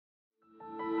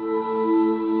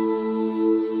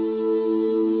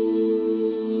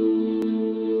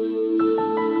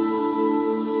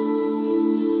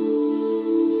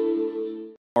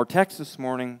text this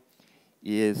morning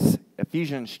is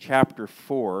Ephesians chapter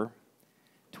 4,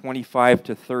 25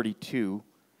 to 32,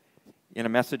 in a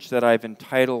message that I've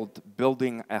entitled,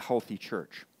 Building a Healthy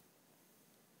Church.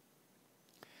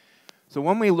 So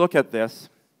when we look at this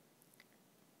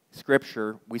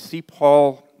scripture, we see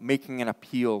Paul making an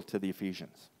appeal to the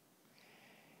Ephesians.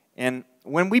 And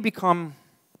when we become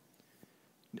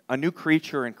a new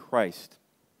creature in Christ,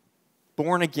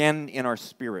 born again in our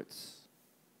spirits,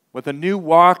 with a new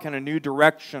walk and a new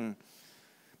direction,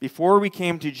 before we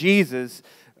came to Jesus,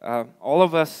 all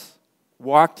of us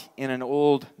walked in an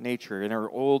old nature, in our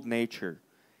old nature.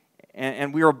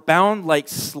 And we were bound like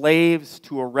slaves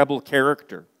to a rebel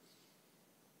character,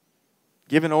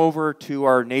 given over to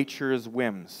our nature's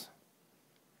whims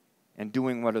and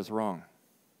doing what is wrong.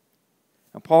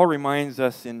 And Paul reminds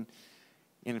us in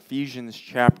Ephesians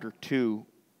chapter 2,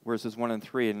 verses 1 and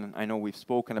 3, and I know we've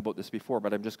spoken about this before,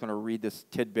 but I'm just going to read this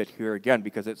tidbit here again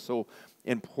because it's so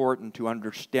important to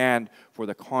understand for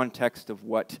the context of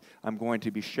what I'm going to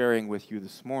be sharing with you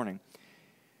this morning.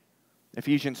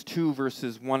 Ephesians 2,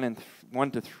 verses 1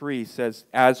 to 3 says,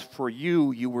 "As for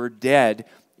you, you were dead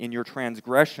in your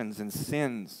transgressions and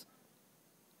sins,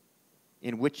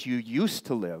 in which you used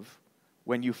to live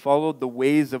when you followed the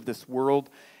ways of this world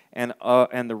and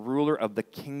the ruler of the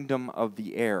kingdom of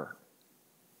the air,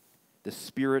 the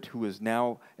spirit who is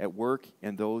now at work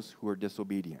in those who are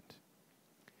disobedient.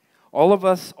 All of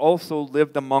us also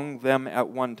lived among them at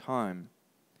one time,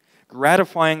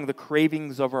 gratifying the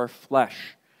cravings of our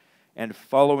flesh and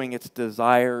following its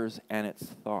desires and its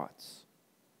thoughts.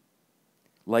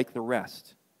 Like the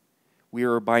rest, we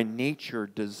are by nature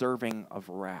deserving of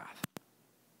wrath."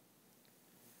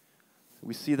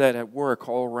 We see that at work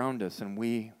all around us, and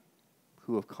we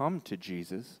who have come to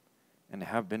Jesus and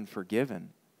have been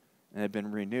forgiven and have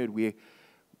been renewed,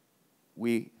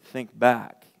 we think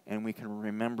back and we can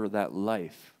remember that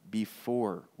life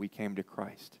before we came to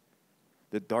Christ,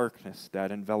 the darkness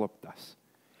that enveloped us.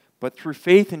 But through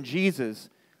faith in Jesus,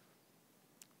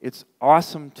 it's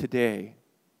awesome today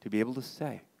to be able to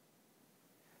say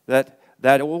that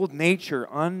that old nature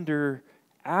under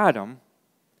Adam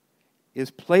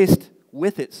is placed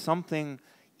with it something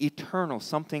eternal,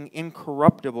 something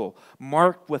incorruptible,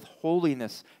 marked with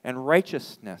holiness and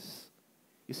righteousness.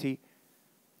 You see,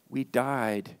 we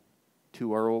died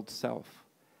to our old self,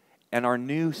 and our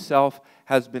new self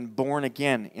has been born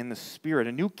again in the Spirit.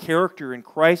 A new character in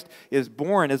Christ is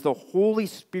born as the Holy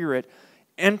Spirit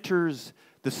enters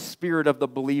the spirit of the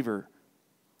believer.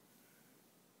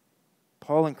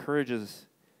 Paul encourages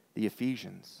the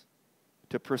Ephesians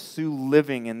to pursue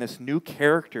living in this new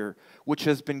character which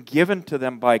has been given to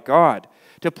them by God,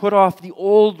 to put off the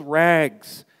old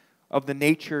rags of the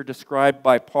nature described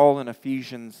by Paul in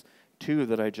Ephesians 2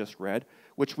 that I just read,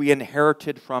 which we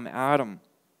inherited from Adam,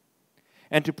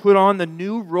 and to put on the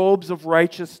new robes of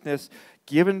righteousness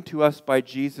given to us by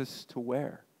Jesus to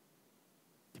wear,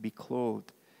 to be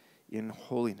clothed in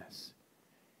holiness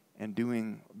and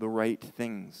doing the right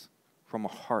things from a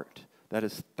heart that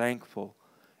is thankful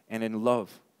and in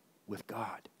love with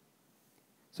God.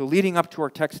 So leading up to our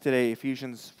text today,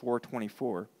 Ephesians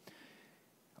 4:24,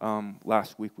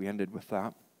 last week we ended with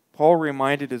that, Paul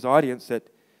reminded his audience that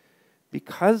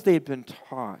because they had been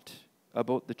taught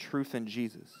about the truth in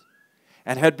Jesus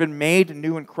and had been made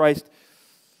new in Christ,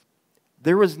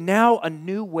 there was now a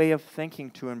new way of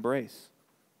thinking to embrace.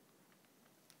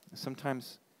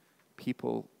 Sometimes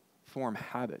people form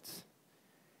habits,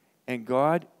 and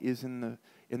God is in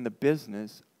the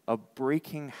business of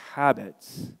breaking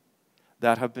habits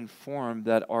that have been formed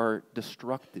that are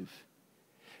destructive.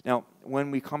 Now,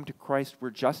 when we come to Christ, we're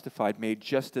justified, made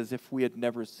just as if we had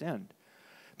never sinned.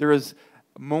 There is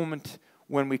a moment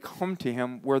when we come to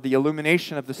Him where the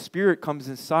illumination of the Spirit comes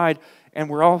inside, and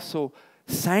we're also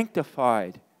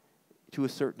sanctified to a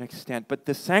certain extent. But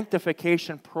the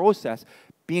sanctification process,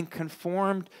 being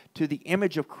conformed to the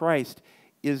image of Christ,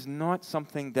 is not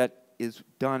something that is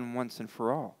done once and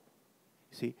for all.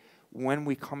 See, when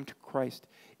we come to Christ,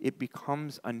 it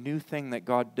becomes a new thing that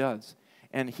God does.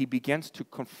 And He begins to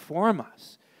conform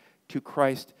us to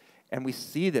Christ. And we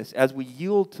see this as we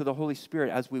yield to the Holy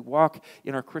Spirit, as we walk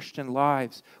in our Christian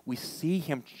lives. We see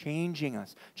Him changing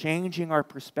us, changing our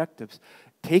perspectives,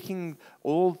 taking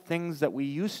old things that we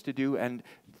used to do and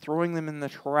throwing them in the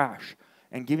trash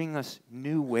and giving us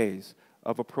new ways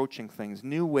of approaching things,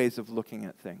 new ways of looking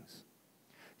at things.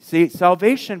 See,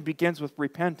 salvation begins with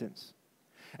repentance.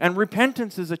 And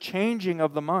repentance is a changing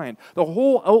of the mind. The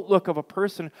whole outlook of a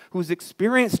person who's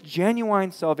experienced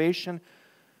genuine salvation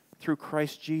through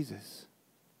Christ Jesus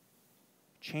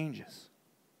changes.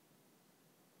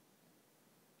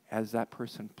 as that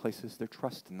person places their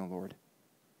trust in the Lord.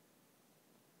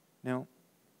 Now,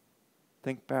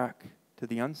 think back to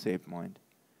the unsaved mind.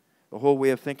 The whole way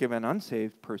of thinking of an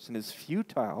unsaved person is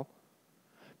futile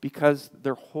because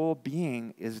their whole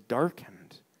being is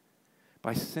darkened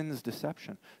by sin's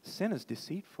deception. Sin is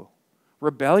deceitful.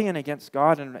 Rebellion against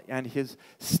God and His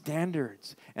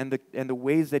standards and the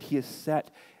ways that He has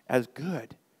set as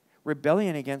good.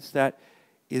 Rebellion against that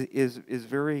is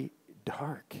very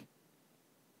dark.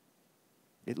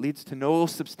 It leads to no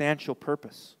substantial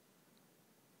purpose.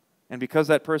 And because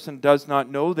that person does not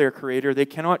know their Creator, they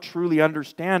cannot truly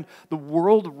understand the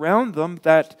world around them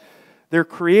that their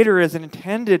Creator has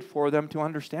intended for them to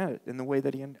understand it in the way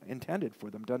that He intended for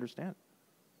them to understand.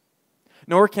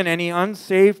 Nor can any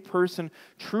unsaved person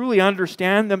truly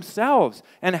understand themselves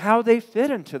and how they fit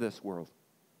into this world.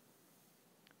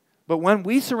 But when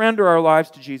we surrender our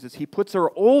lives to Jesus, He puts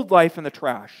our old life in the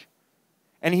trash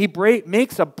and He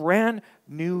makes a brand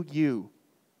new you.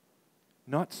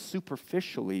 Not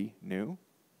superficially new,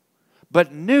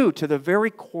 but new to the very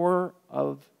core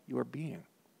of your being.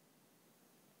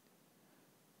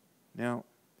 Now,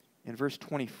 in verse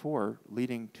 24,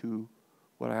 leading to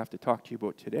what I have to talk to you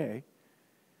about today,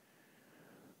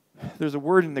 there's a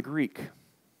word in the Greek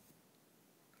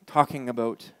talking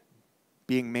about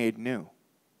being made new.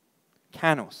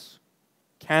 Kanos.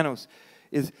 Kanos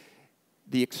is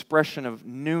the expression of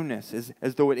newness,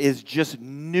 as though it is just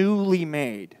newly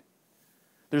made.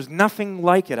 There's nothing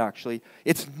like it, actually.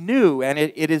 It's new, and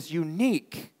it is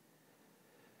unique.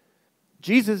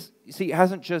 Jesus, you see,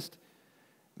 hasn't just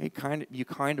made you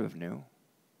kind of new.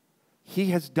 He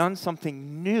has done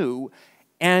something new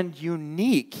and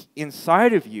unique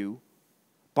inside of you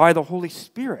by the Holy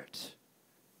Spirit.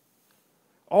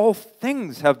 All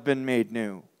things have been made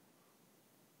new.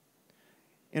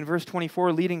 In verse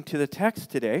 24, leading to the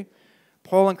text today,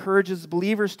 Paul encourages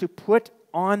believers to put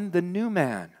on the new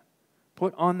man.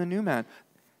 Put on the new man.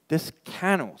 This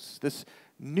kanos, this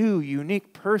new,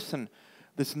 unique person,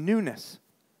 this newness.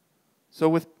 So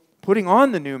with putting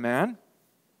on the new man,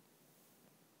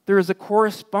 there is a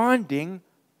corresponding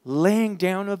laying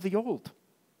down of the old.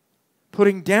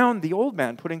 Putting down the old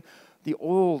man, putting the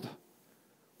old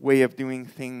way of doing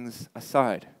things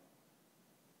aside.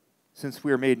 Since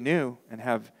we are made new and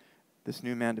have this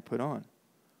new man to put on.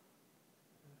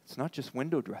 It's not just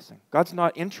window dressing. God's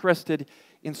not interested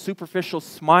in superficial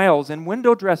smiles and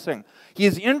window dressing. He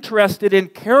is interested in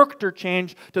character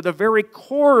change to the very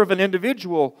core of an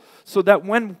individual so that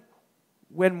when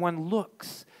one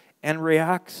looks and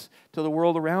reacts to the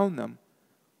world around them,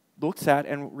 looks at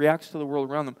and reacts to the world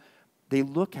around them, they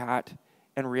look at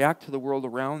and react to the world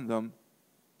around them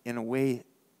in a way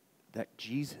that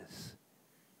Jesus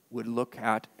would look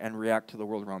at and react to the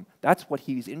world around them. That's what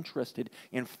He's interested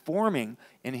in forming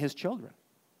in His children.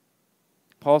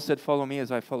 Paul said, "Follow me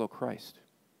as I follow Christ."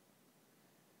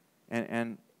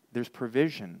 And there's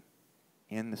provision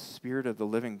in the Spirit of the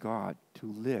living God to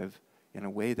live in a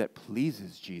way that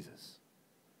pleases Jesus.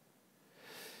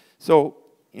 So,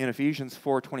 in Ephesians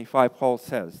 4:25, Paul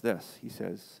says this. He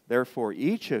says, "Therefore,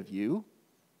 each of you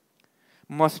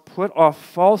must put off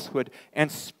falsehood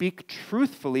and speak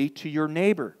truthfully to your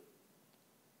neighbor.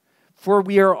 For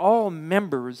we are all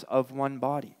members of one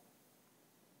body."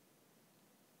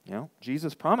 You know,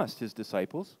 Jesus promised His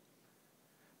disciples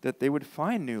that they would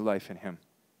find new life in Him.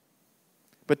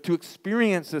 But to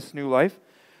experience this new life,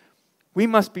 we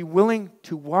must be willing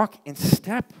to walk in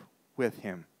step with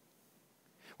Him.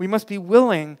 We must be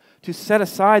willing to set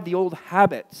aside the old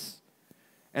habits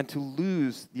and to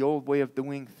lose the old way of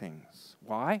doing things.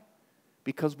 Why?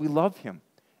 Because we love Him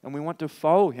and we want to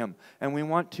follow Him and we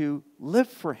want to live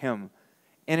for Him.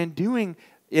 And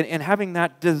in having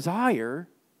that desire,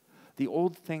 the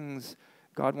old things,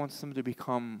 God wants them to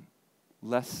become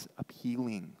less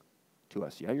appealing to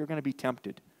us. Yeah, you're going to be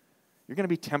tempted. You're going to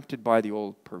be tempted by the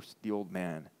old person, the old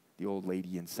man, the old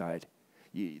lady inside.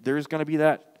 There's going to be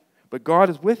that. But God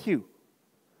is with you.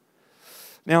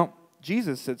 Now,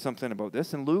 Jesus said something about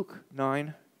this in Luke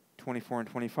 9:24 and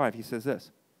 25. He says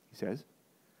this. He says,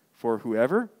 "For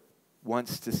whoever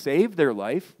wants to save their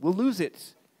life will lose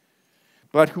it.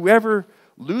 But whoever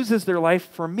loses their life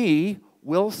for me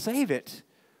will save it.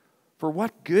 For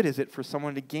what good is it for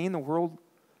someone to gain the world,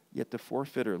 yet to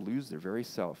forfeit or lose their very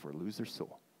self or lose their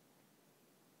soul?"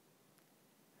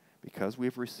 Because we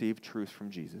have received truth from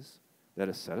Jesus that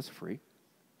has set us free.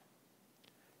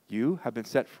 You have been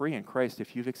set free in Christ.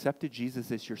 If you've accepted Jesus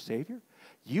as your Savior,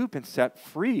 you've been set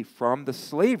free from the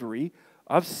slavery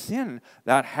of sin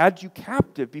that had you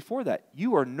captive before that.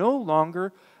 You are no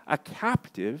longer a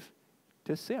captive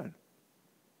to sin.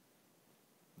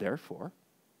 Therefore,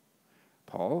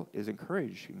 Paul is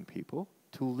encouraging people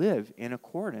to live in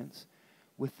accordance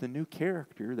with the new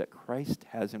character that Christ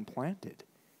has implanted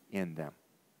in them.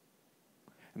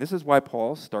 And this is why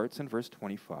Paul starts in verse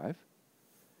 25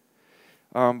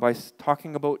 by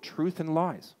talking about truth and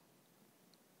lies.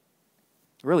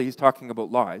 Really, he's talking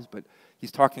about lies, but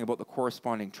he's talking about the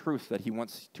corresponding truth that he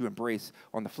wants to embrace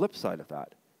on the flip side of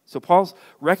that. So Paul's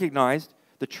recognized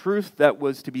the truth that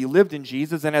was to be lived in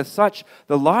Jesus, and as such,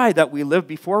 the lie that we lived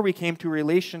before we came to a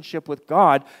relationship with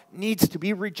God needs to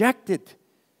be rejected.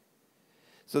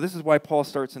 So this is why Paul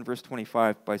starts in verse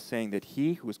 25 by saying that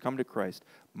he who has come to Christ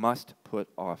must put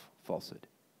off falsehood.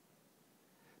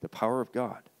 The power of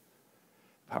God.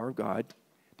 The power of God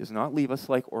does not leave us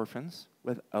like orphans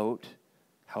without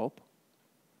help.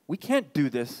 We can't do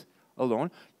this alone.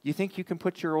 You think you can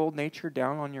put your old nature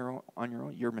down on your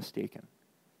own? You're mistaken.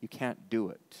 You can't do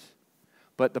it.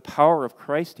 But the power of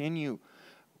Christ in you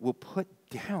will put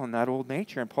down that old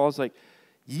nature. And Paul's like,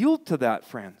 yield to that,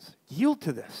 friends. Yield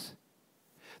to this.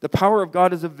 The power of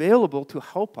God is available to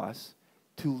help us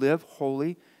to live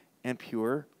holy and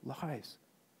pure lives.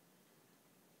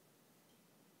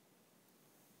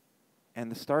 And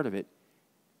the start of it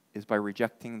is by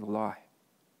rejecting the lie.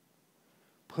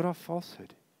 Put off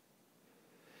falsehood.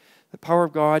 The power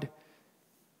of God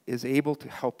is able to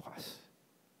help us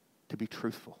to be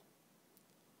truthful.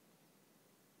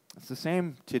 It's the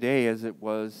same today as it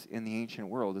was in the ancient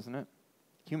world, isn't it?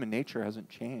 Human nature hasn't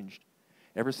changed.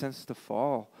 Ever since the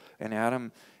fall and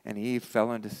Adam and Eve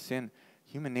fell into sin,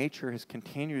 human nature has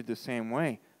continued the same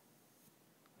way.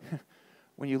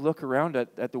 When you look around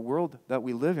at the world that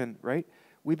we live in, right,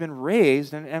 we've been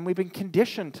raised and we've been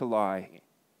conditioned to lie.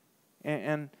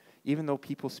 And even though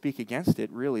people speak against it,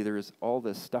 really there's all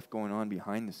this stuff going on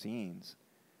behind the scenes.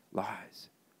 Lies.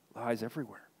 Lies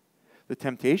everywhere. The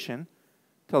temptation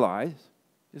to lies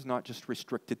is not just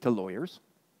restricted to lawyers.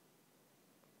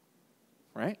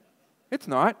 Right? It's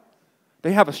not.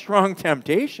 They have a strong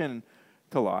temptation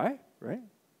to lie, right?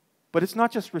 But it's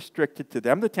not just restricted to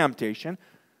them, the temptation,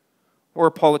 or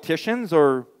politicians,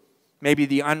 or maybe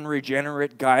the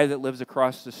unregenerate guy that lives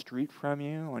across the street from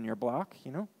you on your block,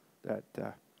 you know, that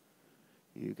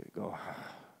you could go, oh,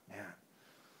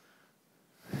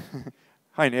 man.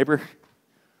 Hi, neighbor.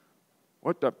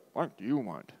 What the fuck do you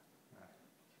want?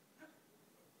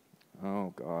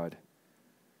 Oh, God.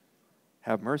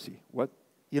 Have mercy. What?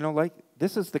 You know, like,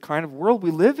 this is the kind of world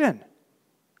we live in.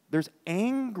 There's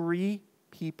angry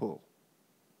people.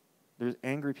 There's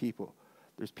angry people.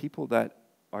 There's people that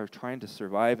are trying to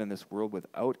survive in this world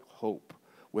without hope,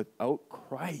 without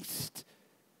Christ.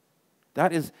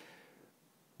 That is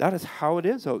how it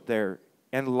is out there.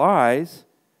 And lies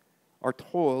are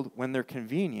told when they're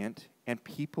convenient, and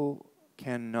people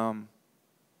can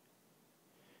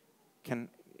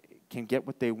get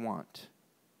what they want.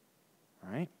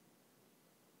 All right?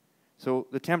 So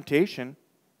the temptation,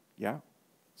 yeah,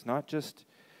 it's not just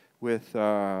with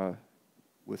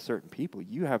certain people.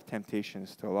 You have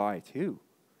temptations to lie too.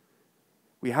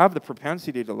 We have the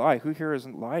propensity to lie. Who here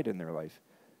hasn't lied in their life?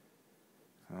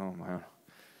 Oh, man.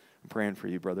 I'm praying for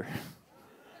you, brother.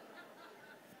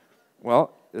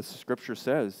 Well, the scripture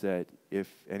says that if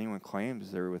anyone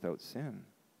claims they're without sin,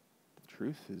 the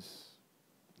truth is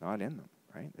not in them,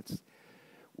 right?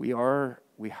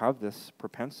 We have this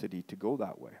propensity to go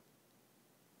that way.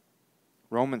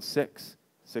 Romans 6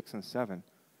 and 7,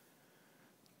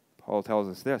 Paul tells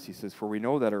us this. He says, "For we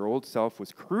know that our old self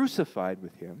was crucified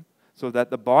with him, so that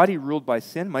the body ruled by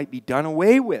sin might be done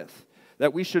away with,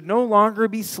 that we should no longer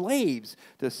be slaves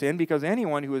to sin, because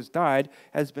anyone who has died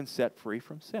has been set free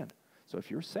from sin." So if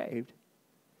you're saved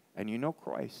and you know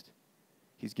Christ,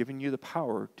 he's given you the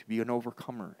power to be an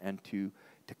overcomer and to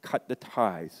cut the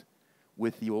ties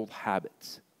with the old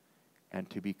habits and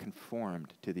to be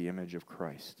conformed to the image of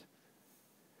Christ.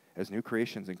 As new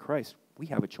creations in Christ, we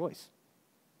have a choice.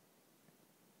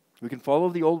 We can follow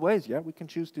the old ways. Yeah, we can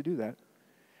choose to do that.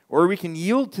 Or we can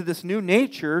yield to this new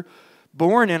nature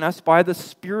born in us by the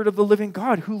Spirit of the living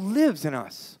God who lives in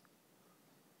us.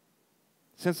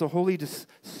 Since the Holy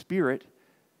Spirit,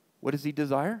 what does he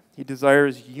desire? He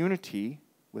desires unity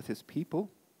with his people.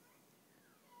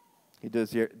 He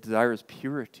desires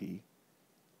purity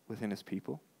within his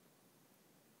people.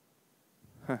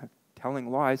 Telling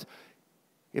lies,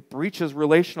 it breaches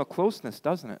relational closeness,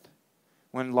 doesn't it?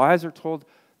 When lies are told,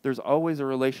 there's always a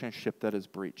relationship that is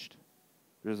breached.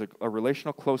 There's a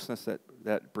relational closeness that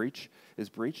is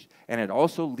breached, and it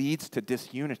also leads to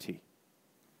disunity.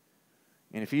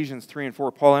 In Ephesians 3 and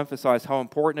 4, Paul emphasized how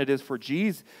important it is for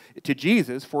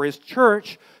Jesus, for his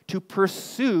church, to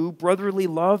pursue brotherly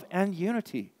love and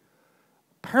unity.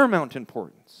 Paramount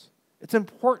importance. It's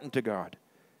important to God.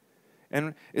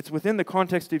 And it's within the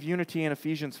context of unity in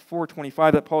Ephesians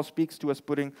 4:25 that Paul speaks to us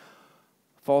putting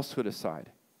falsehood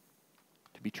aside,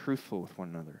 to be truthful with one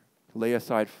another, to lay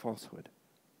aside falsehood.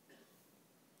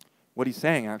 What he's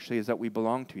saying actually is that we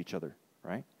belong to each other,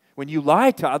 right? When you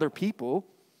lie to other people,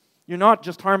 you're not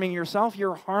just harming yourself,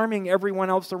 you're harming everyone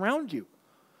else around you.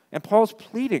 And Paul's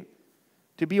pleading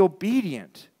to be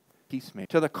obedient, peacemaker,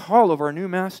 to the call of our new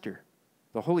master,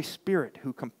 the Holy Spirit,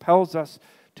 who compels us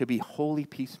to be holy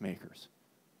peacemakers.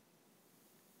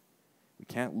 We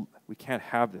can't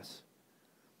have this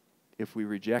if we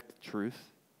reject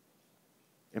truth,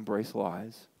 embrace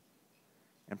lies,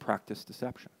 and practice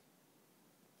deception.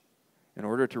 In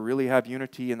order to really have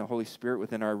unity in the Holy Spirit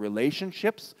within our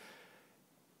relationships,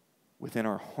 within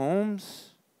our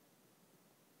homes,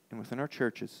 and within our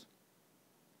churches,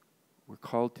 we're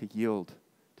called to yield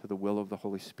to the will of the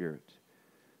Holy Spirit,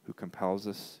 who compels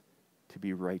us to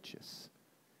be righteous,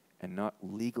 and not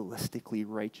legalistically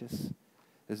righteous,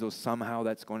 as though somehow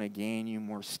that's going to gain you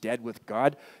more stead with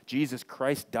God. Jesus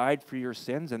Christ died for your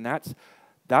sins, and that's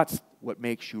what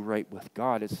makes you right with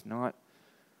God. It's not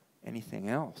anything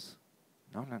else.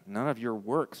 None of your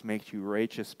works make you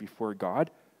righteous before God.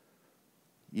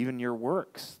 Even your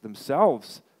works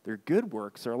themselves, their good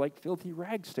works, are like filthy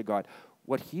rags to God.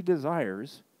 What He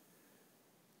desires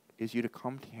is you to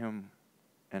come to Him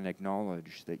and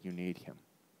acknowledge that you need Him.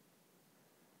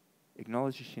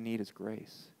 Acknowledge that you need His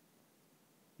grace.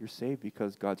 You're saved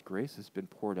because God's grace has been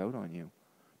poured out on you,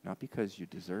 not because you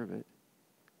deserve it.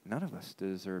 None of us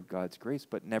deserve God's grace,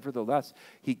 but nevertheless,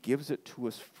 He gives it to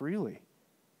us freely.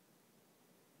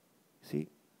 See,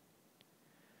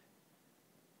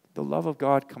 the love of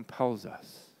God compels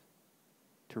us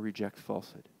to reject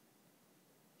falsehood.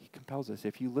 He compels us.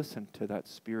 If you listen to that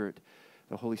Spirit,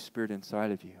 the Holy Spirit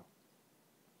inside of you,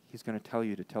 He's going to tell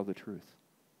you to tell the truth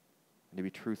and to be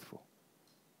truthful.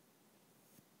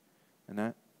 And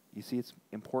that, you see, it's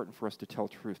important for us to tell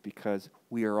truth because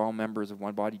we are all members of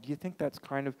one body. Do you think that's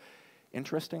kind of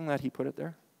interesting that He put it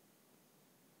there?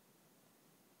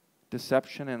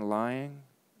 Deception and lying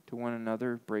to one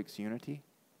another breaks unity.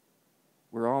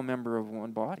 We're all a member of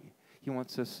one body. He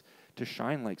wants us to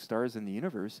shine like stars in the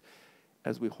universe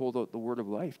as we hold out the word of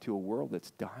life to a world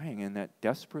that's dying and that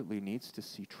desperately needs to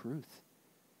see truth.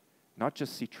 Not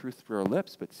just see truth through our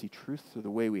lips, but see truth through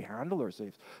the way we handle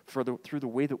ourselves, through the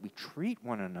way that we treat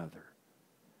one another.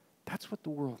 That's what the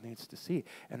world needs to see.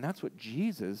 And that's what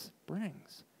Jesus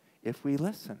brings if we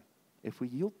listen, if we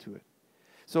yield to it.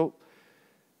 So,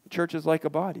 the church is like a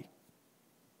body.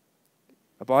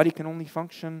 A body can only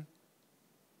function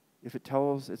if it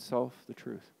tells itself the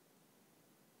truth.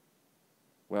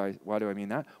 Why do I mean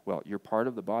that? Well, you're part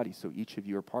of the body, so each of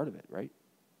you are part of it, right?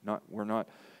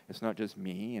 It's not just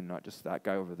me and not just that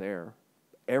guy over there.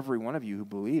 Every one of you who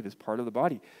believe is part of the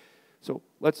body. So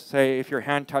let's say if your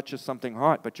hand touches something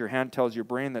hot, but your hand tells your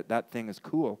brain that that thing is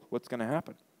cool, what's going to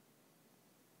happen?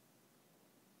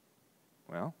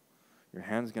 Well, your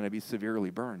hand's going to be severely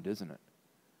burned, isn't it?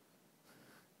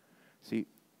 See,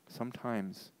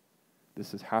 sometimes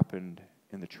this has happened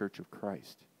in the church of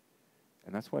Christ.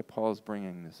 And that's why Paul is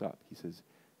bringing this up. He says,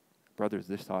 brothers,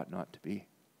 this ought not to be.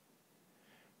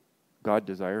 God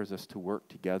desires us to work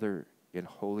together in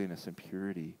holiness and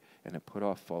purity and to put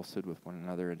off falsehood with one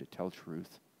another and to tell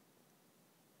truth.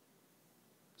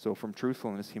 So from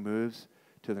truthfulness, he moves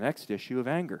to the next issue of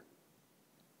anger.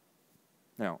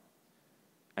 Now,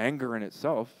 anger in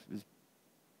itself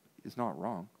is not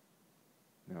wrong.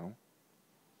 No.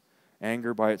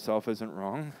 Anger by itself isn't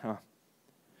wrong.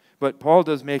 But Paul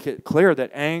does make it clear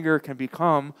that anger can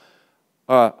become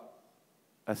a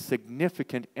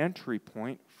significant entry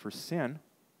point for sin.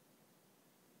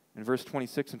 In verse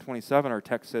 26 and 27, our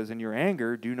text says, in your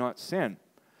anger, do not sin.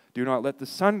 Do not let the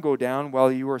sun go down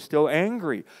while you are still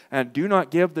angry, and do not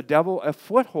give the devil a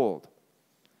foothold.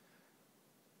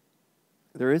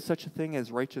 There is such a thing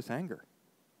as righteous anger.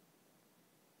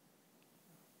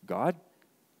 God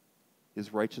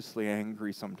is righteously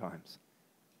angry sometimes.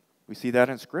 We see that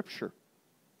in Scripture.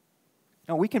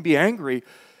 Now, we can be angry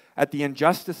at the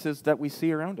injustices that we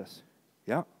see around us.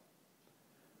 Yeah.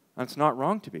 And it's not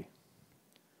wrong to be.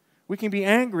 We can be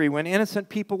angry when innocent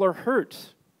people are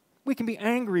hurt. We can be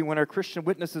angry when our Christian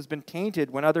witness has been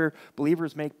tainted, when other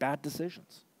believers make bad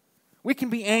decisions. We can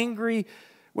be angry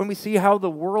when we see how the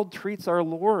world treats our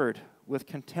Lord with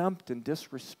contempt and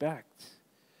disrespect.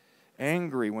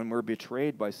 Angry when we're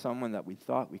betrayed by someone that we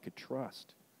thought we could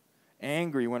trust.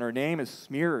 Angry when our name is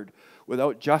smeared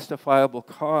without justifiable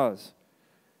cause.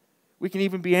 We can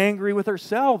even be angry with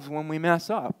ourselves when we mess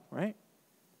up, right?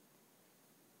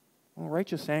 Well,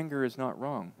 righteous anger is not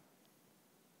wrong.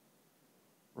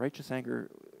 Righteous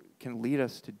anger can lead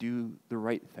us to do the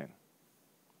right thing.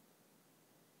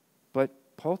 But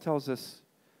Paul tells us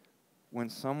when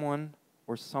someone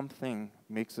or something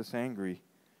makes us angry,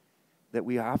 that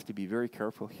we have to be very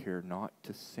careful here not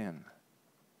to sin.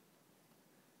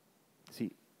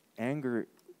 See, anger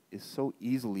is so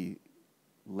easily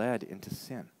led into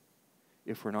sin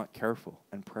if we're not careful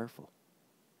and prayerful.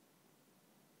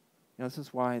 This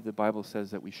is why the Bible says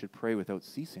that we should pray without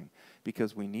ceasing,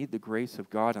 because we need the grace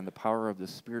of God and the power of the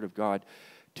Spirit of God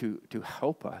to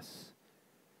help us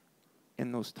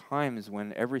in those times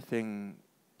when everything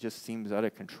just seems out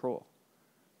of control.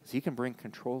 Because He can bring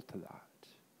control to that.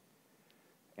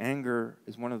 Anger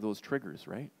is one of those triggers,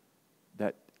 right?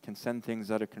 That can send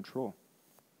things out of control.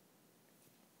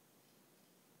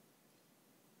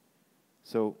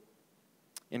 So,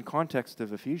 in context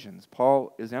of Ephesians,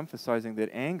 Paul is emphasizing that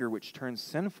anger which turns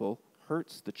sinful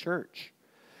hurts the church.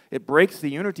 It breaks the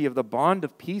unity of the bond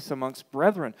of peace amongst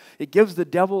brethren. It gives the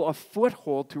devil a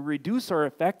foothold to reduce our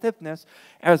effectiveness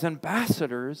as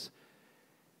ambassadors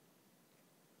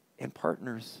and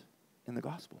partners in the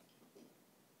gospel.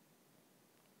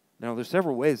 Now, there's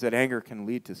several ways that anger can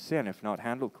lead to sin if not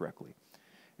handled correctly.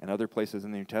 And other places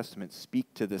in the New Testament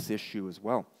speak to this issue as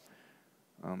well.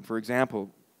 For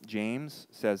example, James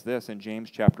says this in James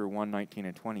chapter 1, 19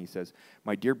 and 20. He says,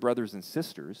 "My dear brothers and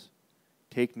sisters,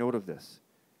 take note of this.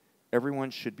 Everyone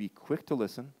should be quick to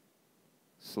listen,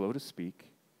 slow to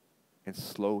speak, and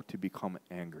slow to become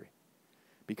angry.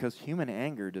 Because human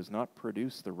anger does not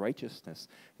produce the righteousness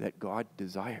that God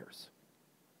desires."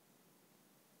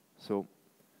 So,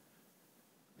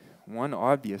 one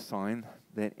obvious sign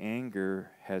that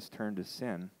anger has turned to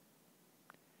sin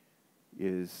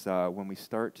is when we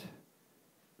start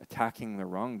attacking the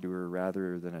wrongdoer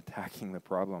rather than attacking the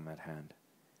problem at hand.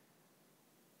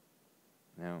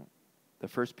 Now, the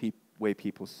first way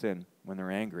people sin when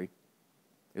they're angry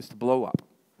is to blow up,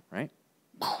 right?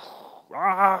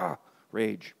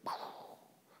 Rage.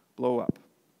 Blow up.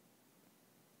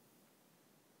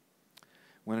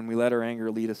 When we let our anger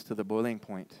lead us to the boiling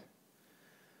point,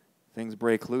 things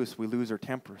break loose, we lose our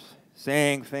tempers,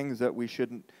 saying things that we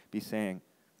shouldn't be saying,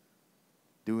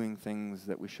 doing things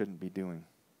that we shouldn't be doing.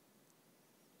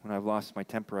 When I've lost my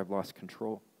temper, I've lost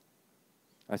control.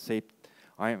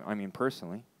 I mean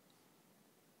personally,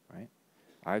 right?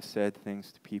 I've said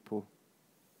things to people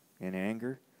in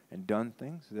anger and done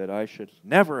things that I should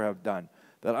never have done,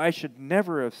 that I should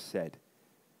never have said.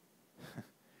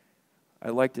 I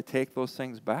like to take those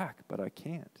things back, but I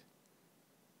can't.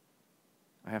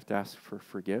 I have to ask for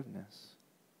forgiveness.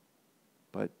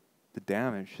 But the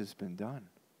damage has been done.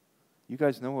 You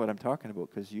guys know what I'm talking about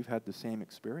because you've had the same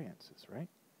experiences, right?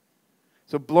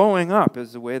 So blowing up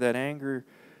is the way that anger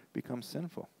becomes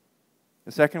sinful.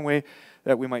 The second way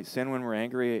that we might sin when we're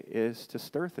angry is to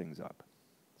stir things up.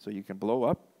 So you can blow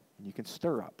up and you can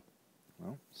stir up.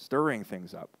 Well, stirring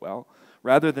things up. Well,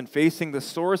 rather than facing the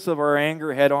source of our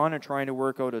anger head on and trying to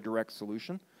work out a direct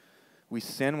solution, we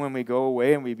sin when we go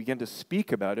away and we begin to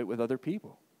speak about it with other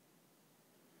people.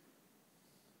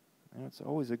 And it's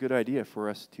always a good idea for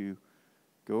us to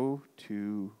go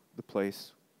to the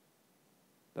place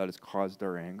that has caused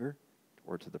our anger,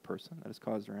 or to the person that has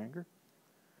caused our anger,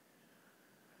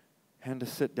 and to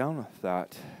sit down with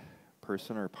that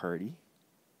person or party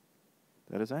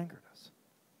that has angered us.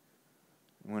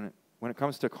 When it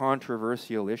comes to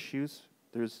controversial issues,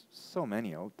 there's so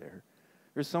many out there.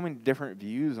 There's so many different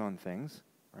views on things,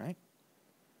 right?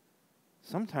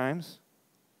 Sometimes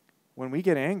when we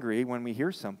get angry, when we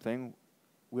hear something,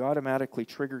 we automatically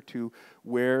trigger to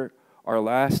where our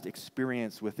last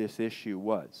experience with this issue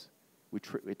was.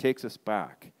 It takes us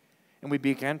back. And we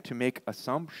begin to make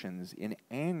assumptions in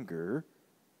anger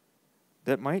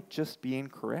that might just be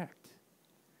incorrect.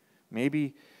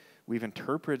 Maybe we've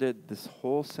interpreted this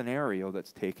whole scenario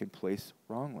that's taken place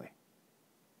wrongly.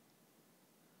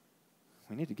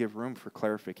 We need to give room for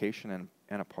clarification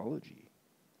and apology.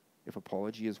 If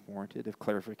apology is warranted, if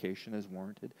clarification is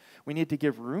warranted, we need to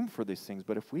give room for these things.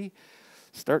 But if we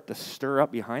start to stir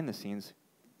up behind the scenes,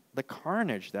 the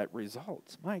carnage that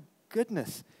results, my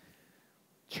goodness,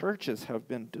 churches have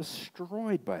been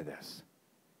destroyed by this.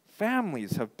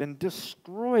 Families have been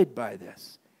destroyed by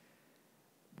this.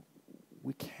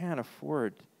 We can't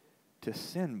afford to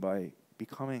sin by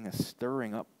becoming a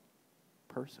stirring up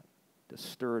person, to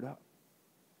stir it up.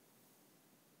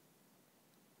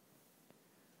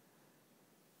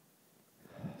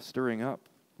 Stirring up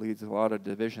leads to a lot of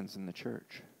divisions in the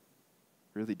church.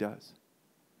 It really does.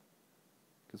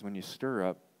 Because when you stir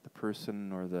up, the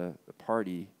person or the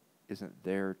party isn't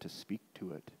there to speak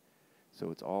to it.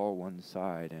 So it's all one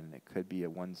side, and it could be a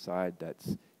one side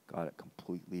that's got it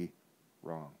completely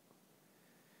wrong.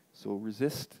 So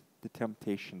resist the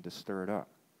temptation to stir it up.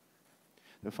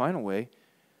 The final way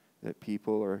that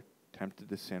people are tempted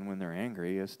to sin when they're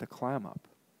angry is to clam up.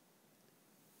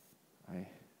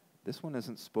 This one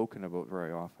isn't spoken about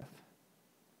very often.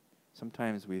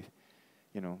 Sometimes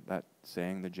that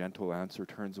saying, the gentle answer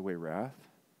turns away wrath,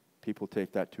 people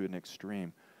take that to an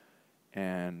extreme.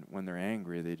 And when they're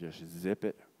angry, they just zip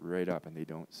it right up and they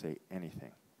don't say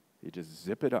anything. They just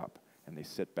zip it up and they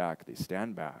sit back, they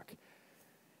stand back.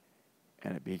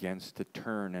 And it begins to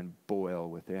turn and boil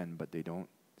within, but they don't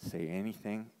say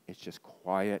anything. It's just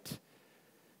quiet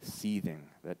seething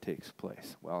that takes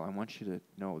place. Well, I want you to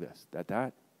know this,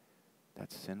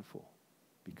 that's sinful,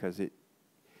 because it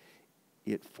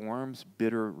forms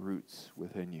bitter roots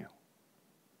within you.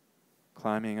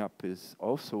 Climbing up is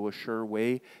also a sure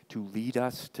way to lead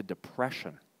us to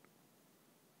depression.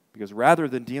 Because rather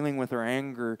than dealing with our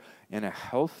anger in a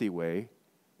healthy way,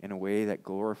 in a way that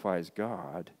glorifies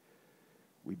God,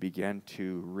 we begin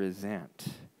to resent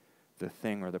the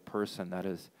thing or the person that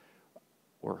is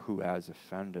or who has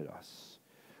offended us.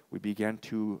 We begin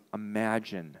to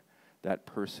imagine that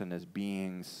person as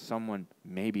being someone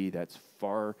maybe that's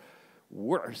far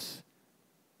worse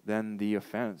than the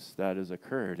offense that has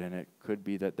occurred. And it could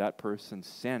be that that person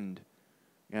sinned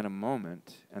in a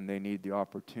moment and they need the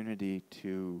opportunity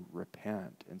to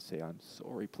repent and say, I'm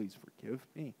sorry, please forgive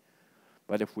me.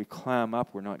 But if we clam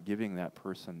up, we're not giving that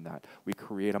person that. We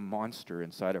create a monster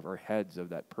inside of our heads of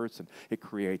that person. It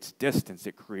creates distance.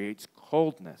 It creates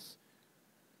coldness.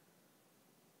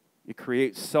 It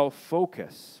creates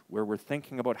self-focus where we're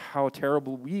thinking about how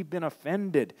terrible we've been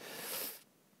offended.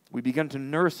 We begin to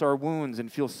nurse our wounds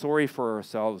and feel sorry for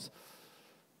ourselves.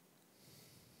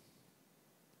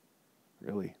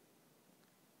 Really,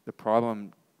 the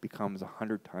problem becomes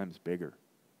 100 times bigger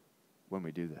when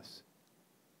we do this.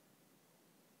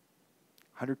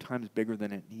 100 times bigger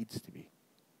than it needs to be.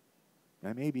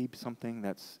 That may be something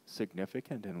that's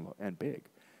significant and big,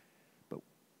 but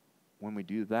when we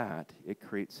do that, it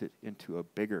creates it into a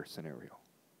bigger scenario.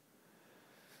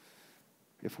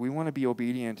 If we want to be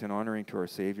obedient and honoring to our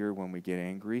Savior when we get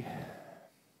angry,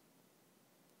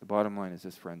 the bottom line is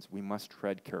this, friends, we must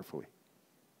tread carefully.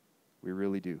 We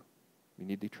really do. We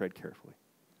need to tread carefully.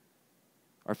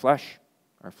 Our flesh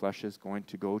is going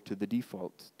to go to the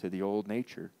default, to the old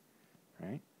nature,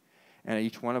 right? And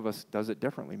each one of us does it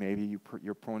differently. Maybe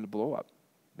you're prone to blow up.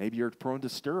 Maybe you're prone to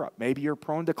stir up. Maybe you're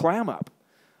prone to clam up.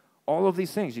 All of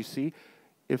these things, you see,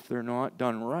 if they're not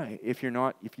done right, if you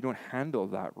don't handle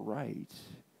that right,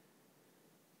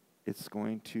 it's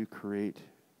going to create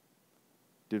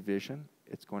division.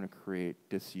 It's going to create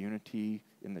disunity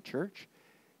in the church,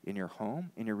 in your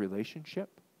home, in your relationship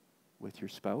with your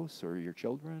spouse or your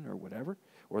children or whatever,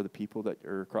 or the people that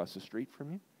are across the street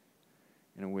from you,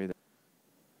 in a way that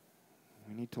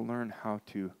we need to learn how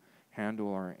to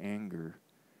handle our anger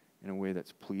in a way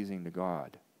that's pleasing to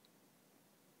God.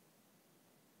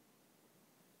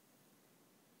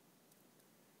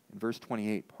 In verse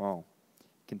 28, Paul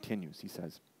continues. He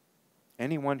says,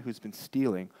 anyone who's been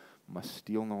stealing must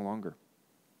steal no longer,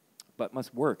 but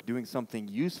must work, doing something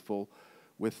useful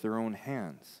with their own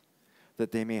hands,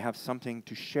 that they may have something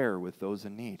to share with those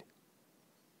in need.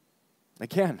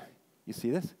 Again, you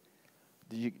see this?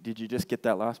 Did you just get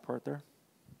that last part there?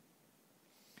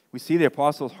 We see the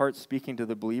apostle's heart speaking to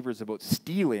the believers about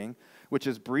stealing, which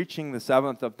is breaching the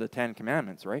 7th of the 10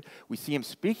 commandments, right? We see him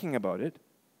speaking about it,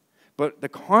 but the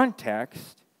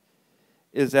context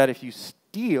is that if you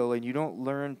steal and you don't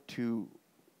learn to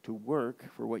work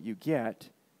for what you get,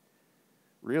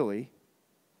 really,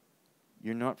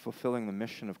 you're not fulfilling the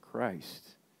mission of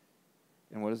Christ.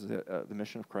 And what is the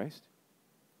mission of Christ?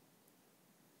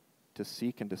 To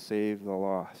seek and to save the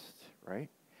lost, right?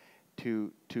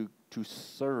 To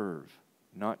serve,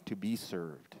 not to be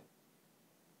served.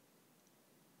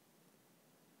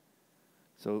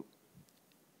 So,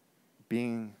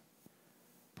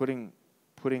 putting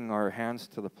our hands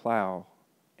to the plow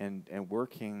and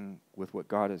working with what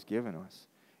God has given us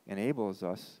enables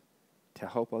us to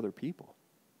help other people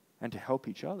and to help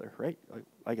each other, right?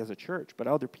 Like as a church, but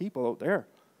other people out there.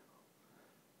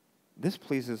 This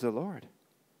pleases the Lord.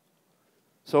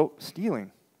 So,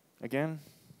 stealing, again,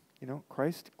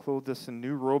 Christ clothed us in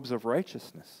new robes of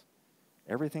righteousness.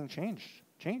 Everything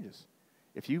changes.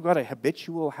 If you've got a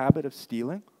habitual habit of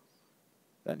stealing,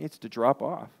 that needs to drop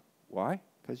off. Why?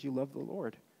 Because you love the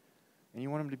Lord. And you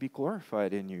want him to be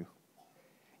glorified in you.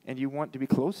 And you want to be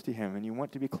close to him. And you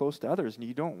want to be close to others. And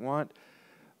you don't want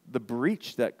the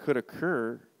breach that could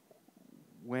occur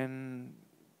when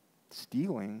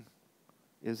stealing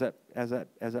is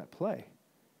at play.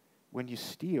 When you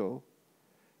steal,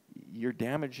 you're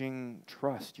damaging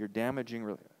trust. You're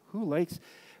damaging. Who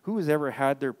has ever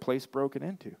had their place broken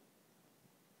into?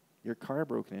 Your car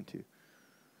broken into?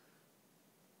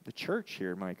 The church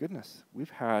here, my goodness, we've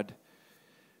had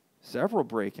several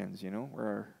break-ins,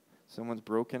 where someone's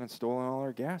broken and stolen all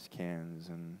our gas cans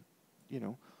and,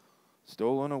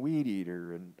 stolen a weed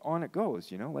eater, and on it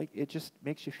goes, like it just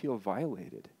makes you feel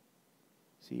violated.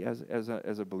 See, as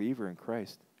a believer in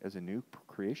Christ, as a new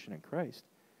creation in Christ,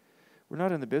 we're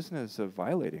not in the business of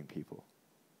violating people.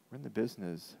 We're in the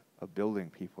business of building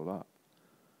people up.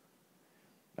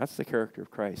 That's the character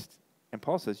of Christ. And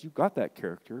Paul says, you've got that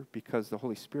character because the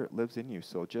Holy Spirit lives in you.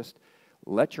 So just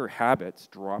let your habits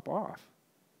drop off.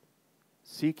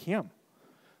 Seek Him.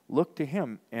 Look to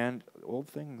Him, and old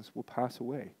things will pass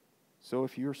away. So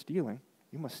if you're stealing,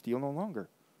 you must steal no longer.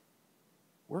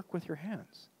 Work with your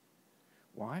hands.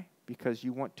 Why? Because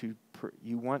you want to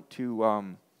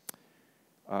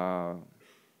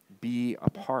be a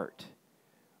part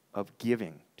of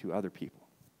giving to other people.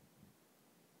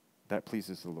 That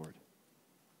pleases the Lord.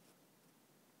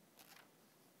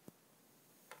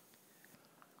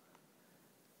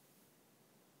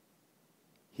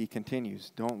 He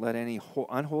continues, don't let any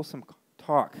unwholesome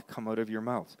talk come out of your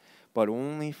mouths, but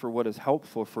only for what is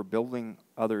helpful for building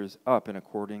others up and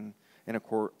according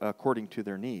to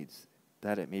their needs,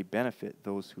 that it may benefit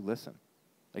those who listen.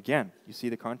 Again, you see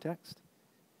the context?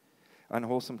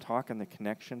 Unwholesome talk and the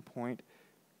connection point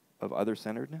of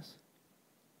other-centeredness.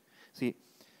 See,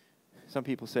 some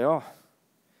people say,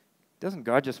 doesn't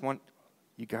God just want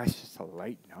you guys just to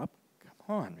lighten up?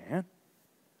 Come on, man.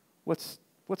 What's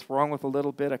wrong with a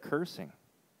little bit of cursing?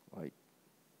 Like,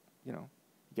 you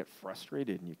get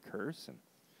frustrated and you curse, and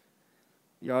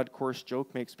the odd coarse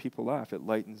joke makes people laugh. It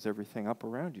lightens everything up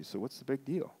around you. So what's the big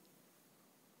deal?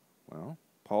 Well,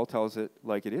 Paul tells it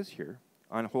like it is here.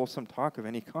 Unwholesome talk of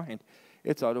any kind,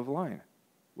 it's out of line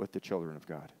with the children of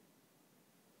God.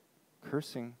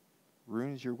 Cursing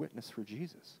ruins your witness for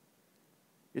Jesus.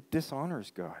 It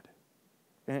dishonors God.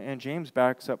 And James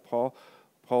backs up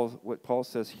what Paul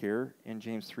says here in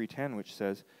James 3:10, which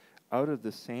says, out of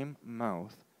the same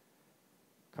mouth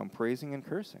come praising and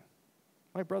cursing.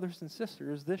 My brothers and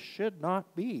sisters, this should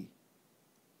not be.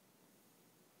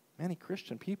 Many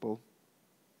Christian people,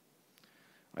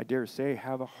 I dare say,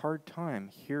 have a hard time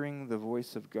hearing the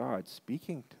voice of God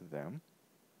speaking to them.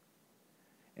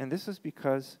 And this is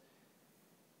because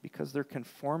they're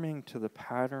conforming to the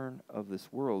pattern of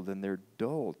this world, and they're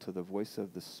dull to the voice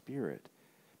of the Spirit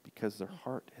because their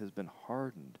heart has been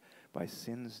hardened by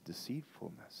sin's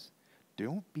deceitfulness.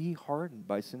 Don't be hardened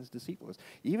by sin's deceitfulness.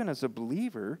 Even as a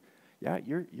believer,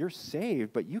 you're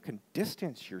saved, but you can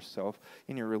distance yourself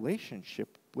in your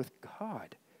relationship with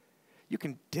God. You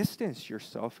can distance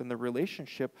yourself in the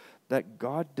relationship that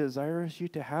God desires you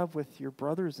to have with your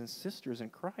brothers and sisters in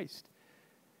Christ.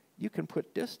 You can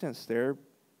put distance there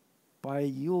by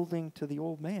yielding to the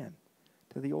old man,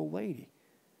 to the old lady.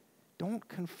 Don't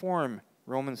conform.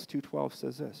 Romans 2:12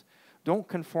 says this. Don't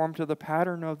conform to the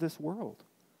pattern of this world,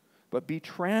 but be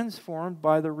transformed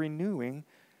by the renewing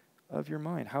of your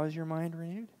mind. How is your mind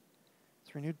renewed?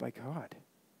 It's renewed by God.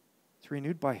 It's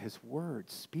renewed by His word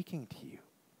speaking to you.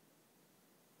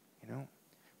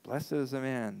 Blessed is the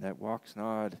man that walks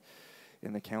not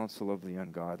in the counsel of the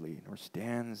ungodly, nor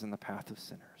stands in the path of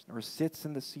sinners, nor sits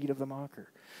in the seat of the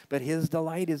mocker. But his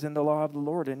delight is in the law of the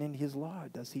Lord, and in His law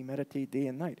does he meditate day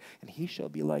and night. And he shall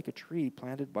be like a tree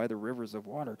planted by the rivers of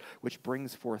water, which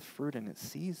brings forth fruit in its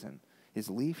season. His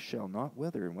leaf shall not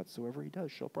wither, and whatsoever he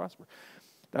does shall prosper.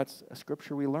 That's a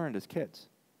scripture we learned as kids.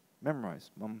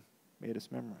 Memorized. Mom made us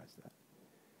memorize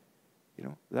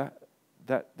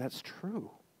that. That's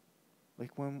true.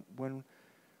 Like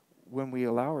when we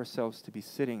allow ourselves to be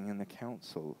sitting in the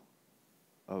counsel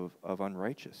of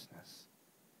unrighteousness,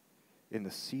 in the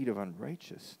seat of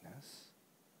unrighteousness,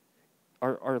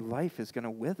 our life is going to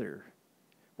wither.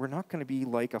 We're not going to be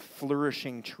like a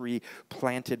flourishing tree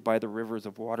planted by the rivers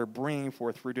of water, bringing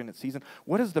forth fruit in its season.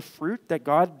 What is the fruit that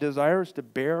God desires to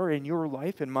bear in your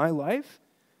life, in my life?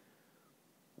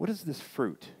 What is this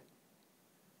fruit?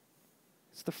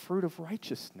 It's the fruit of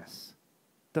righteousness.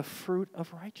 The fruit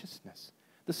of righteousness.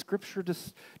 The scripture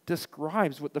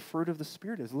describes what the fruit of the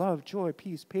Spirit is. Love, joy,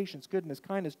 peace, patience, goodness,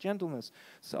 kindness, gentleness,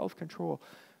 self-control.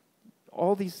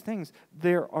 All these things,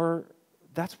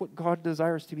 that's what God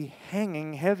desires to be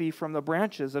hanging heavy from the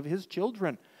branches of His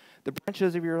children. The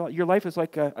branches of your life is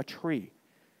like a tree.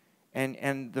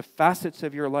 And the facets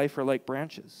of your life are like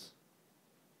branches.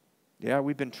 Yeah,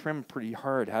 we've been trimmed pretty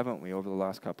hard, haven't we, over the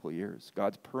last couple of years?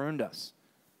 God's pruned us.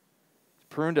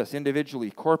 pruned us individually,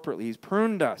 corporately. He's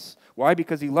pruned us. Why?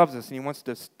 Because he loves us and he wants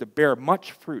us to bear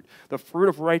much fruit, the fruit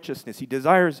of righteousness. He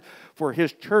desires for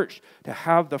his church to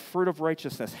have the fruit of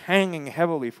righteousness hanging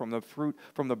heavily from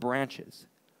the branches.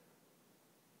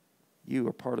 You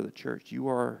are part of the church. You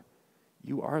are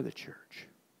the church.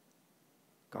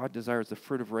 God desires the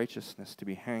fruit of righteousness to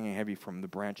be hanging heavy from the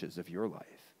branches of your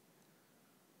life.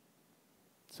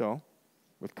 So,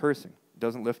 with cursing, it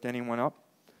doesn't lift anyone up,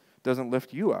 doesn't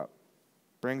lift you up,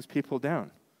 brings people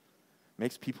down,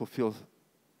 makes people feel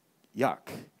yuck,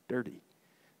 dirty.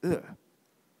 Ugh.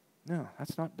 No,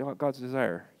 that's not God's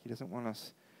desire. He doesn't want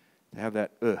us to have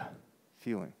that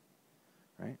feeling,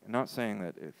 right? I'm not saying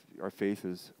that if our faith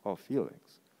is all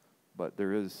feelings, but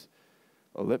there is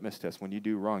a litmus test. When you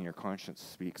do wrong, your conscience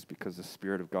speaks because the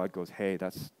Spirit of God goes, hey,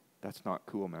 that's not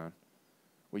cool, man.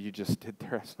 What you just did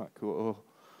there, that's not cool.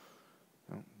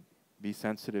 Oh. Be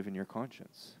sensitive in your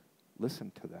conscience.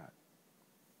 Listen to that.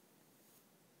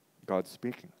 God's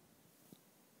speaking.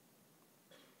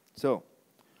 So,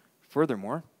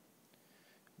 furthermore,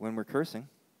 when we're cursing,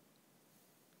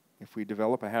 if we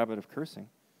develop a habit of cursing,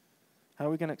 how are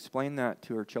we going to explain that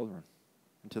to our children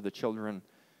and to the children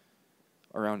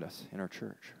around us in our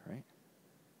church, right?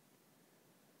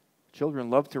 Children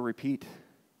love to repeat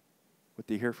what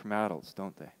they hear from adults,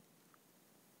 don't they?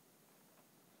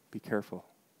 Be careful.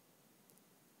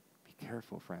 Be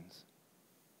careful, friends.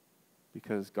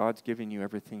 Because God's giving you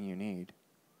everything you need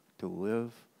to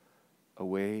live a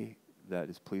way that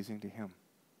is pleasing to Him.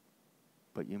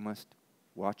 But you must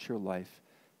watch your life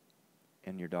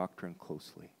and your doctrine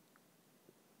closely.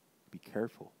 Be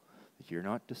careful that you're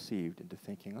not deceived into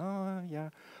thinking, oh, yeah,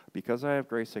 because I have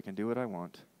grace, I can do what I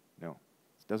want. No,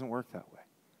 it doesn't work that way.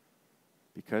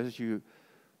 Because you're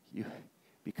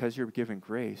given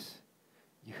grace,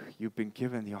 you've been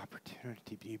given the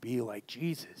opportunity to be like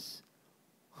Jesus,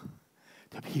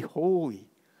 to be holy,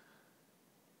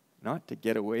 not to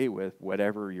get away with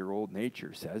whatever your old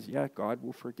nature says. Yeah, God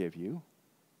will forgive you.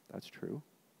 That's true.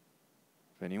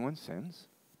 If anyone sins,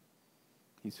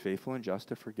 He's faithful and just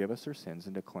to forgive us our sins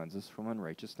and to cleanse us from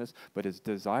unrighteousness. But His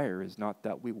desire is not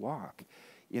that we walk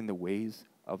in the ways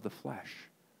of the flesh,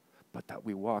 but that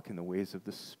we walk in the ways of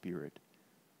the Spirit,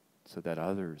 so that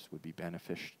others would be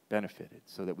benefited,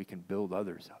 so that we can build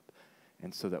others up,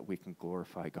 and so that we can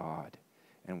glorify God,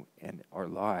 and our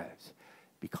lives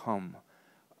become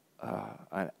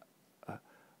a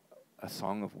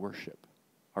song of worship.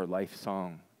 Our life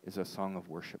song is a song of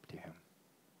worship to Him.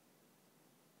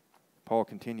 Paul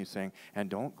continues saying, and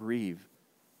don't grieve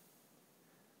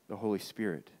the Holy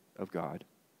Spirit of God,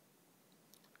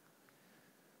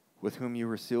 with whom you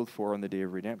were sealed for on the day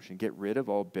of redemption. Get rid of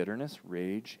all bitterness,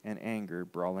 rage, and anger,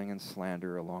 brawling and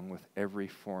slander, along with every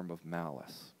form of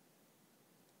malice.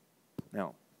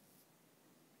 Now,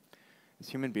 as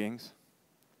human beings,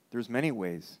 there's many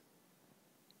ways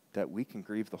that we can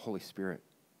grieve the Holy Spirit.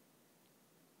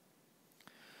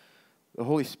 The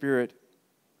Holy Spirit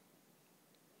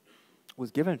was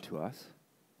given to us,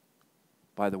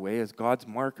 by the way, as God's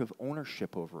mark of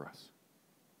ownership over us.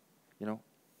 You know,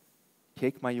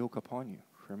 take my yoke upon you,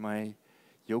 for my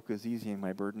yoke is easy and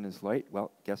my burden is light.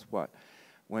 Well, guess what?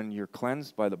 When you're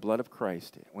cleansed by the blood of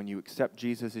Christ, when you accept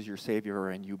Jesus as your Savior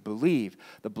and you believe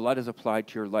the blood is applied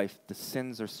to your life, the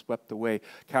sins are swept away,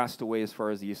 cast away as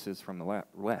far as the east is from the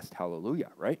west.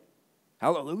 Hallelujah, right?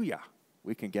 Hallelujah.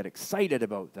 We can get excited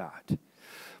about that.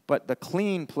 But the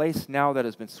clean place now that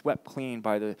has been swept clean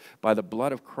by the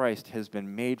blood of Christ has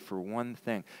been made for one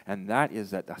thing, and that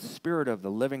is that the Spirit of the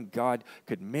living God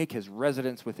could make His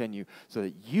residence within you so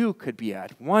that you could be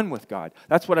at one with God.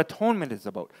 That's what atonement is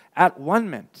about, at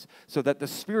one-ment, so that the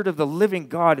Spirit of the living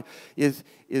God is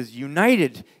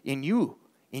united in you,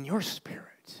 in your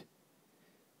spirit.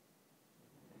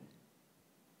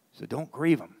 So don't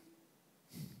grieve Him.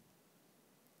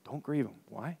 Don't grieve Him.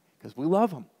 Why? Because we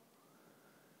love Him.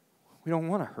 We don't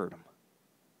want to hurt Him.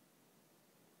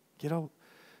 Get out.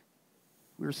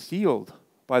 We're sealed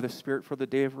by the Spirit for the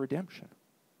day of redemption.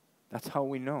 That's how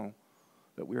we know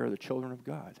that we are the children of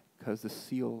God, because the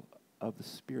seal of the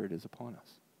Spirit is upon us.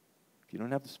 If you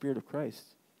don't have the Spirit of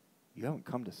Christ, you haven't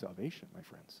come to salvation, my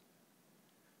friends.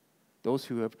 Those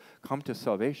who have come to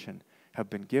salvation have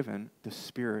been given the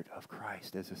Spirit of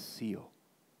Christ as a seal.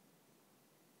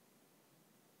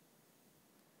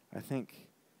 I think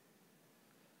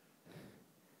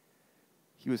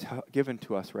He was given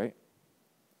to us, right?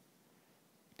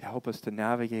 To help us to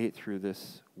navigate through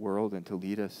this world and to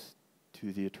lead us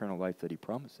to the eternal life that He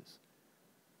promises.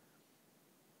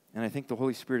 And I think the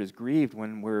Holy Spirit is grieved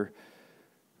when we're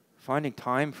finding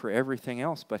time for everything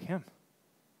else but Him.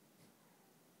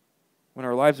 when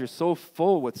our lives are so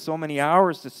full with so many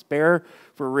hours to spare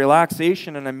for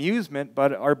relaxation and amusement,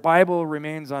 but our Bible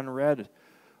remains unread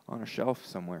on a shelf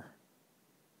somewhere.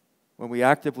 When we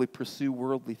actively pursue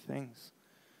worldly things,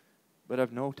 but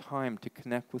have no time to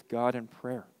connect with God in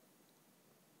prayer.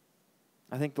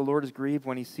 I think the Lord is grieved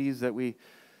when He sees that we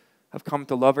have come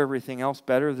to love everything else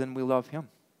better than we love Him.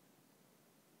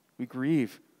 We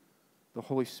grieve the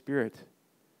Holy Spirit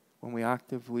when we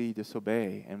actively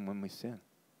disobey and when we sin.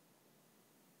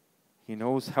 He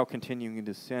knows how continuing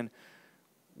to sin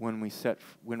when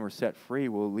we're set free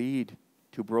will lead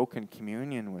to broken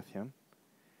communion with Him,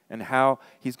 and how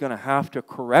He's going to have to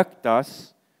correct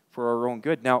us for our own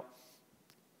good. Now,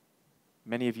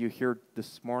 many of you here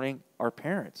this morning are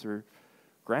parents or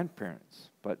grandparents,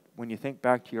 but when you think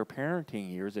back to your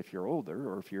parenting years, if you're older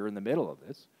or if you're in the middle of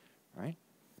this, right?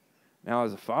 Now,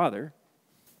 as a father,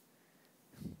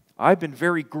 I've been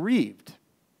very grieved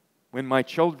when my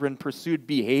children pursued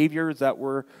behaviors that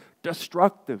were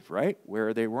destructive, right?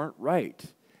 Where they weren't right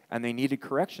and they needed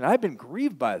correction. I've been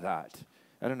grieved by that.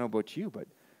 I don't know about you, but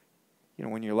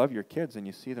when you love your kids and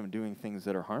you see them doing things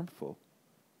that are harmful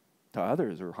to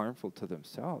others or harmful to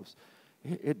themselves,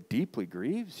 it deeply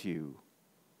grieves you.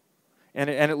 And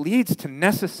it leads to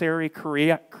necessary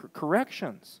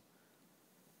corrections.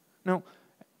 Now,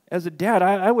 as a dad,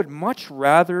 I would much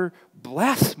rather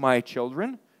bless my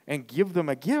children and give them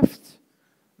a gift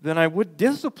than I would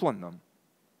discipline them.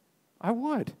 I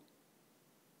would.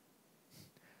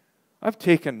 I've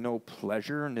taken no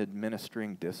pleasure in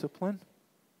administering discipline.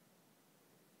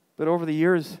 But over the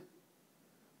years,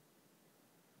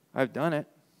 I've done it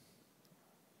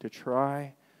to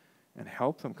try and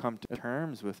help them come to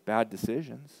terms with bad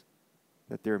decisions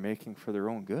that they're making for their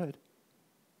own good.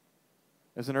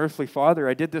 As an earthly father,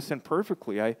 I did this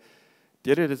imperfectly. I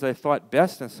did it as I thought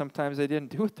best, and sometimes I didn't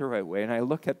do it the right way. And I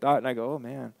look at that and I go, oh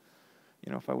man,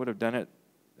 if I would have done it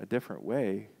a different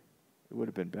way, it would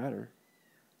have been better.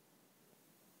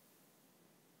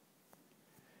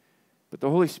 But the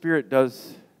Holy Spirit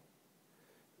does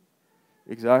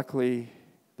exactly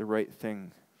the right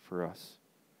thing for us,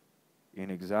 in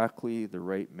exactly the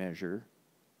right measure,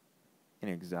 in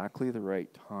exactly the right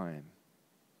time,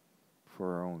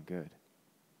 for our own good.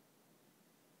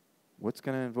 What's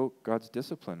going to invoke God's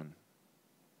discipline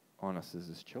on us as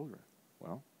His children?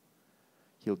 Well,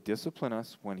 He'll discipline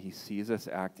us when He sees us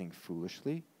acting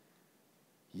foolishly,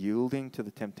 yielding to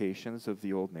the temptations of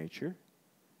the old nature.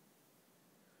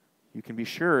 You can be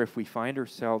sure if we find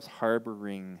ourselves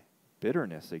harboring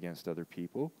bitterness against other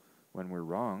people when we're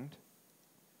wronged,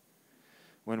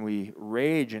 when we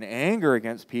rage and anger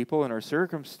against people and our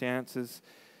circumstances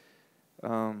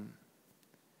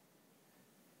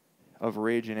of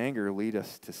rage and anger lead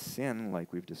us to sin,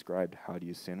 like we've described. How do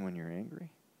you sin when you're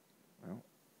angry? Well,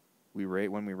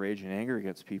 when we rage and anger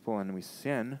against people and we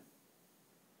sin,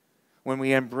 when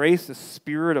we embrace the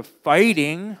spirit of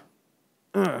fighting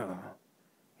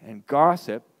and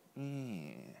gossip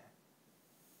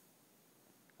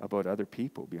about other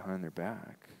people behind their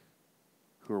back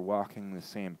who are walking the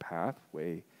same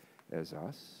pathway as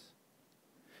us,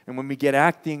 and when we get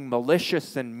acting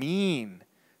malicious and mean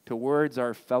towards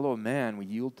our fellow man, we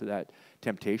yield to that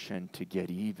temptation to get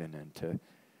even and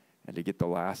to get the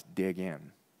last dig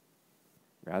in,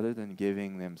 rather than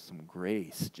giving them some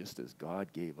grace, just as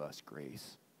God gave us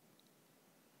grace.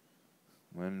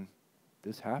 When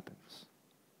this happens,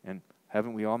 and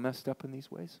haven't we all messed up in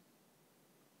these ways?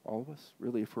 All of us,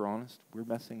 really, if we're honest,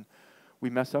 we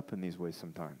mess up in these ways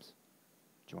sometimes.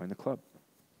 Join the club.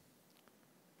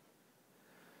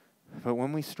 But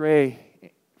when we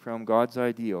stray from God's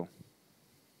ideal,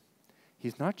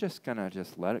 He's not just going to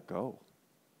let it go.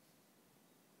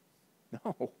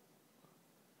 No.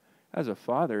 As a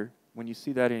father, when you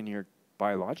see that in your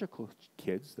biological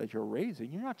kids that you're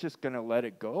raising, you're not just going to let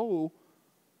it go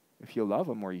if you love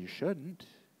them, or you shouldn't,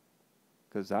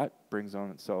 because that brings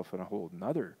on itself a whole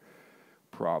nother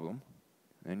problem.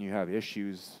 Then you have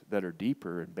issues that are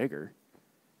deeper and bigger.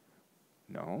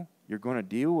 No, you're going to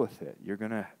deal with it. You're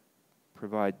going to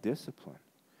provide discipline.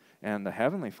 And the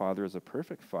Heavenly Father is a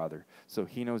perfect Father, so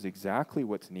He knows exactly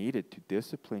what's needed to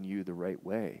discipline you the right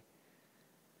way.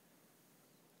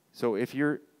 So if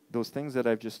those things that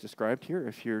I've just described here,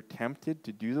 if you're tempted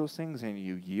to do those things and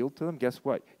you yield to them, guess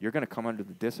what? You're going to come under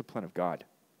the discipline of God.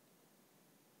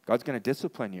 God's going to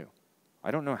discipline you. I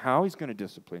don't know how He's going to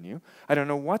discipline you. I don't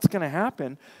know what's going to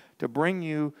happen to bring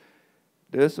you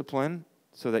discipline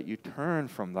so that you turn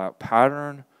from that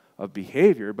pattern of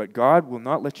behavior, but God will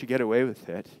not let you get away with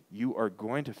it. You are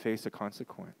going to face a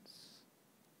consequence.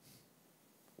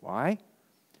 Why?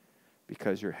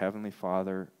 Because your Heavenly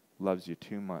Father loves you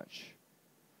too much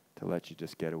to let you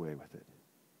just get away with it.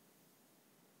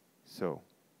 So,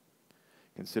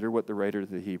 consider what the writer of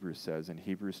the Hebrews says in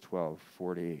Hebrews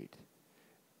 12:4-8.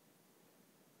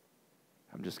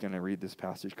 I'm just going to read this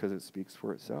passage because it speaks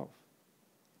for itself.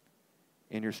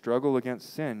 In your struggle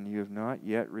against sin, you have not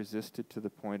yet resisted to the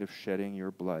point of shedding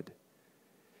your blood.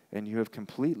 And you have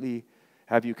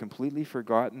you completely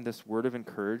forgotten this word of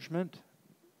encouragement?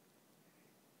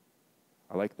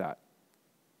 I like that.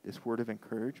 This word of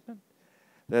encouragement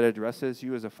that addresses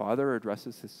you as a father or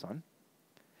addresses his son.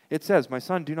 It says, my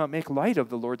son, do not make light of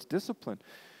the Lord's discipline,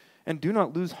 and do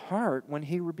not lose heart when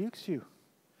he rebukes you.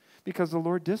 Because the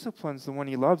Lord disciplines the one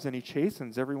he loves, and he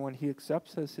chastens everyone he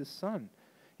accepts as his son.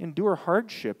 Endure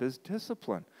hardship as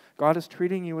discipline. God is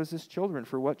treating you as his children.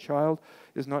 For what children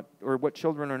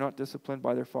are not disciplined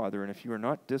by their father? And if you are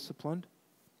not disciplined,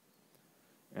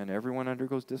 and everyone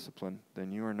undergoes discipline,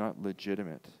 then you are not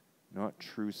legitimate, not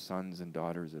true sons and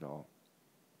daughters at all.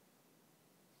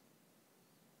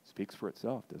 Speaks for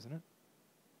itself, doesn't it?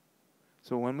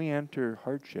 So when we enter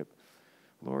hardship,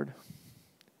 Lord,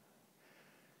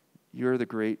 you're the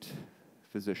great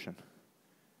physician.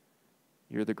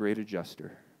 You're the great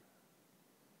adjuster.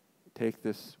 Take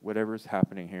this, whatever's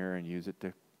happening here, and use it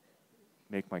to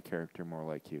make my character more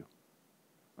like you.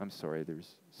 I'm sorry,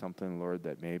 there's something, Lord,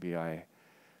 that maybe I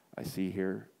see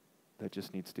here that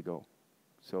just needs to go.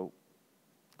 So,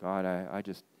 God, I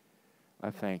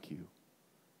thank you.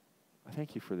 I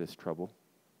thank you for this trouble,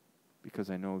 because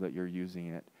I know that you're using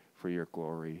it for your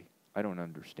glory. I don't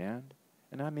understand,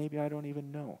 and maybe I don't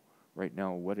even know right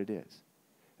now what it is.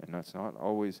 And that's not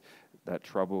always that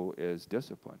trouble is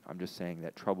discipline. I'm just saying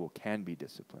that trouble can be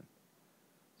discipline.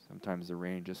 Sometimes the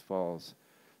rain just falls.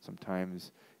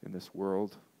 Sometimes in this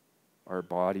world, our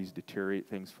bodies deteriorate,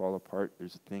 things fall apart.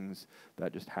 There's things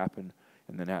that just happen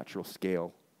in the natural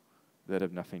scale that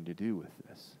have nothing to do with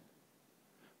this.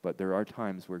 But there are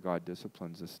times where God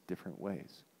disciplines us different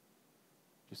ways.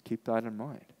 Just keep that in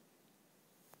mind.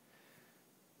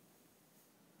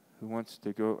 Who wants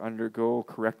to undergo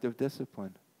corrective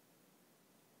discipline?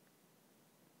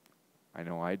 I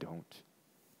know I don't.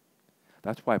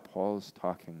 That's why Paul is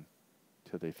talking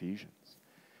to the Ephesians.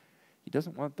 He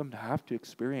doesn't want them to have to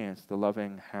experience the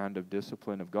loving hand of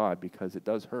discipline of God, because it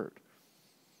does hurt.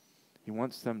 He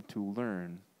wants them to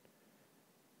learn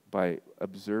by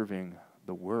observing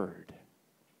the word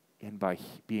and by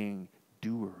being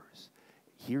doers,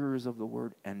 hearers of the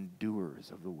word and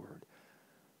doers of the word.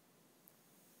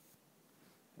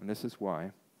 And this is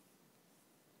why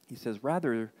he says,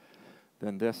 rather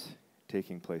than this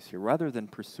taking place here, rather than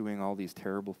pursuing all these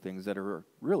terrible things that are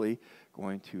really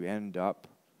going to end up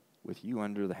with you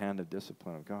under the hand of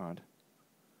discipline of God,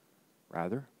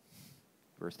 rather,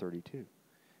 verse 32,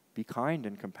 be kind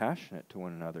and compassionate to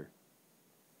one another.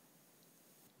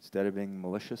 Instead of being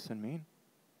malicious and mean,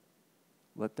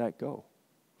 let that go.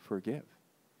 Forgive.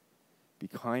 Be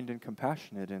kind and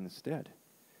compassionate instead,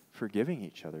 forgiving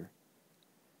each other,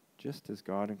 just as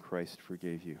God in Christ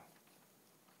forgave you.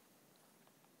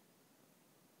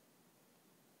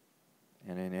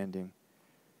 And in ending,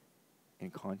 in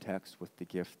context with the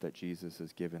gift that Jesus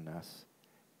has given us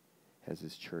as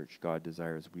his church, God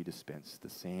desires we dispense the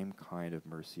same kind of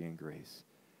mercy and grace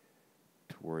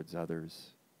towards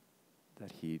others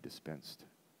that he dispensed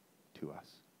to us.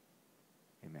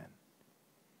 Amen.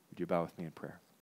 Would you bow with me in prayer?